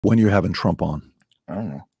when you're having Trump on? I don't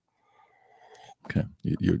know. Okay.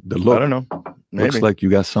 The look, I don't know. Maybe. Looks like you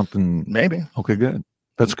got something. Maybe. Okay, good.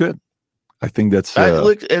 That's good. I think that's...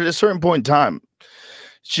 look, at a certain point in time,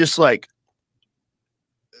 it's just like,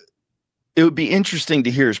 it would be interesting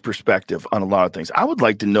to hear his perspective on a lot of things. I would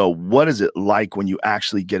like to know, what is it like when you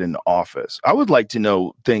actually get into office? I would like to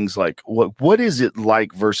know things like, what is it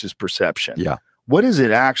like versus perception? Yeah. What is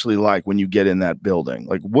it actually like when you get in that building?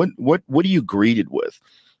 Like, what are you greeted with?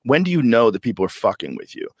 When do you know that people are fucking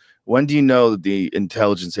with you? When do you know that the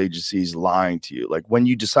intelligence agency is lying to you? Like, when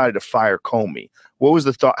you decided to fire Comey, what was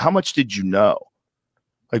the thought? How much did you know?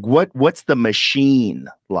 Like, what's the machine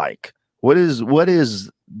like? What is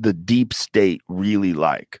the deep state really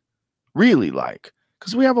like? Really like?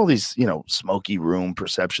 Because we have all these, smoky room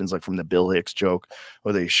perceptions, like from the Bill Hicks joke,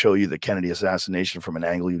 where they show you the Kennedy assassination from an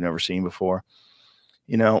angle you've never seen before.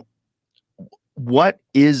 What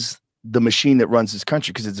is the machine that runs this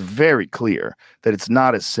country? Because it's very clear that it's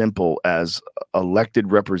not as simple as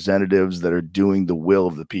elected representatives that are doing the will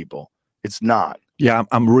of the people. It's not. Yeah,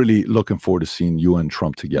 I'm really looking forward to seeing you and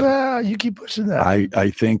Trump together. You keep pushing that. I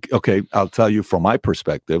think, okay, I'll tell you from my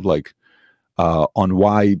perspective, like, on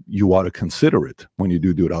why you ought to consider it when you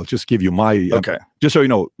do it. I'll just give you my, okay. Just so you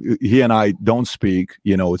know, he and I don't speak,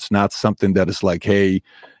 it's not something that is like, hey,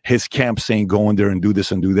 his camp saying go in there and do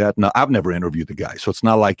this and do that. No, I've never interviewed the guy. So it's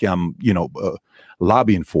not like I'm,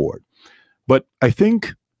 lobbying for it. But I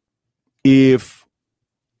think if,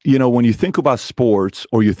 when you think about sports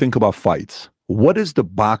or you think about fights, what is the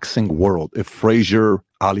boxing world if Frazier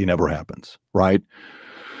Ali never happens, right?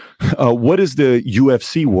 What is the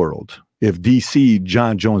UFC world if DC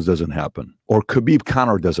John Jones doesn't happen or Khabib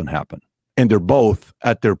Conor doesn't happen? And they're both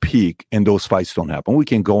at their peak and those fights don't happen. We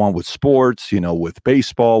can go on with sports, with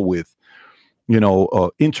baseball, with,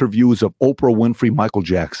 interviews of Oprah Winfrey, Michael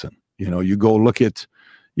Jackson. You go look at,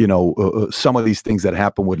 some of these things that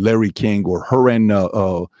happen with Larry King or her and,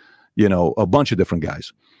 a bunch of different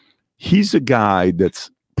guys. He's a guy that's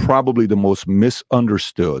probably the most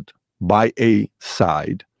misunderstood by a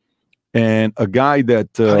side, and a guy that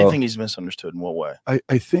how do you think he's misunderstood? In what way?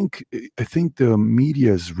 I think the media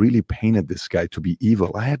has really painted this guy to be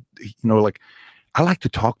evil. I like to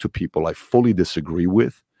talk to people I fully disagree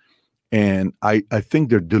with, and I think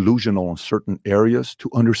they're delusional in certain areas to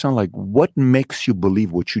understand, like, what makes you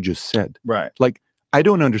believe what you just said. Right. Like, I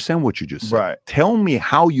don't understand what you just said. Right. Tell me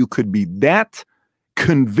how you could be that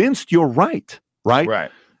convinced you're right. Right.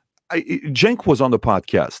 Cenk was on the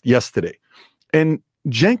podcast yesterday, and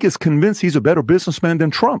Cenk is convinced he's a better businessman than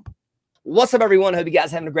Trump. What's up, everyone? Hope you guys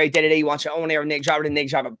having a great day today. You want your own air Nick Driver, the Nick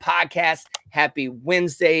Driver Podcast. Happy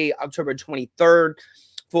Wednesday, October 23rd.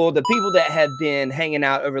 For the people that have been hanging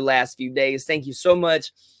out over the last few days, thank you so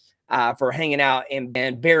much for hanging out and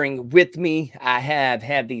bearing with me. I have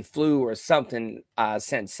had the flu or something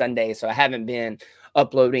since Sunday, so I haven't been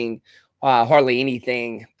uploading hardly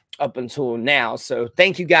anything up until now. So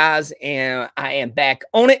thank you guys, and I am back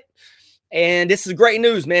on it. And this is great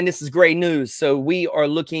news, man. This is great news. So we are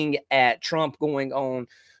looking at Trump going on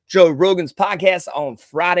Joe Rogan's podcast on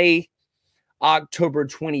Friday, October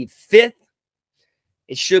 25th.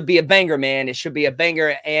 It should be a banger, man. It should be a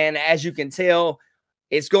banger. And as you can tell,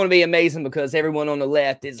 it's going to be amazing because everyone on the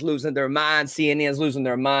left is losing their mind. CNN is losing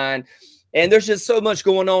their mind. And there's just so much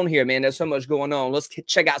going on here, man. There's so much going on. Let's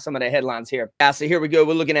check out some of the headlines here. So here we go.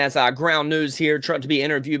 We're looking at ground news here. Trump to be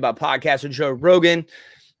interviewed by podcaster Joe Rogan.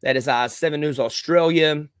 That is 7 News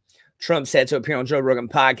Australia. Trump set to appear on Joe Rogan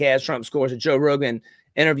Podcast. Trump scores a Joe Rogan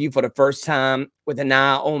interview for the first time with an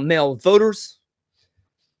eye on male voters.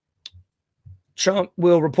 Trump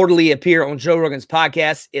will reportedly appear on Joe Rogan's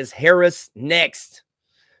podcast. Is Harris next?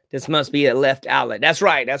 This must be a left outlet. That's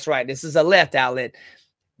right. That's right. This is a left outlet.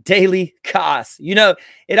 Daily Kos.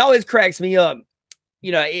 It always cracks me up.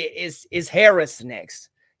 Is Harris next?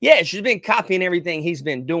 Yeah, she's been copying everything he's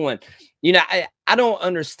been doing. I don't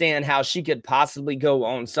understand how she could possibly go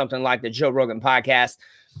on something like the Joe Rogan podcast.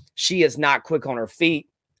 She is not quick on her feet.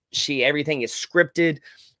 Everything is scripted.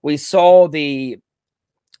 We saw the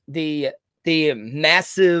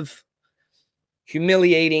massive,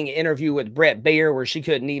 humiliating interview with Brett Baer where she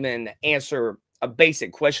couldn't even answer a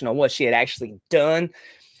basic question on what she had actually done.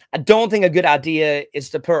 I don't think a good idea is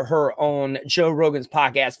to put her on Joe Rogan's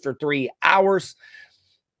podcast for 3 hours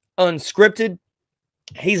unscripted.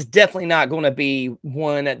 He's definitely not going to be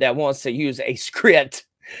one that wants to use a script.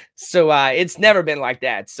 So it's never been like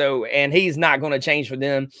that. So, and he's not going to change for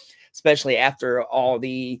them, especially after all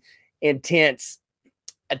the intense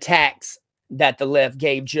attacks that the left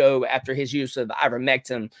gave Joe after his use of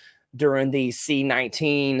ivermectin during the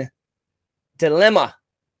C-19 dilemma.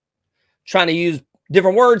 Trying to use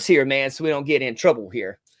different words here, man, so we don't get in trouble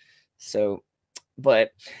here. So,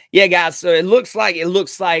 but yeah, guys, so it looks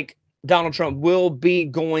like Donald Trump will be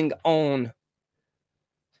going on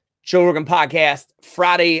Joe Rogan Podcast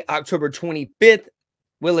Friday, October 25th.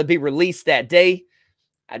 Will it be released that day?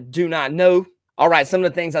 I do not know. All right, some of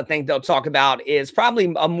the things I think they'll talk about is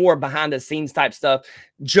probably a more behind the scenes type stuff.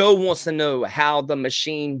 Joe wants to know how the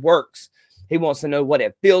machine works. He wants to know what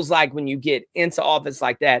it feels like when you get into office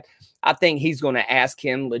like that. I think he's going to ask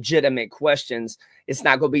him legitimate questions. It's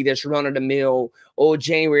not going to be this run-of-the-mill, oh,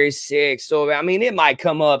 January 6th. So, I mean, it might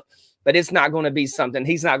come up, but it's not going to be something.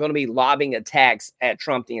 He's not going to be lobbing attacks at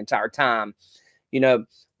Trump the entire time. You know,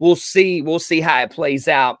 we'll see. We'll see how it plays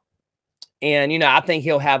out. And, you know, I think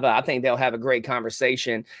they'll have a great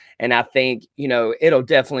conversation. And I think, you know, it'll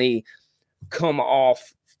definitely come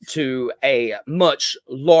off to a much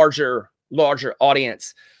larger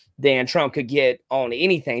audience than Trump could get on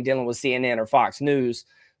anything dealing with CNN or Fox News.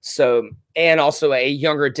 So, and also a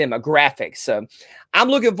younger demographic. So I'm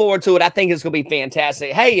looking forward to it. I think it's going to be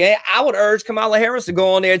fantastic. Hey, I would urge Kamala Harris to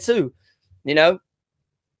go on there too, you know,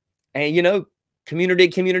 and, you know, community,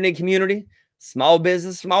 small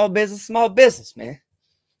business, man.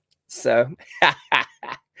 So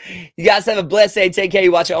you guys have a blessed day. Take care.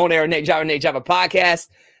 You watch your own air Nick Java podcast.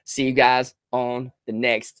 See you guys on the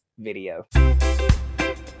next video.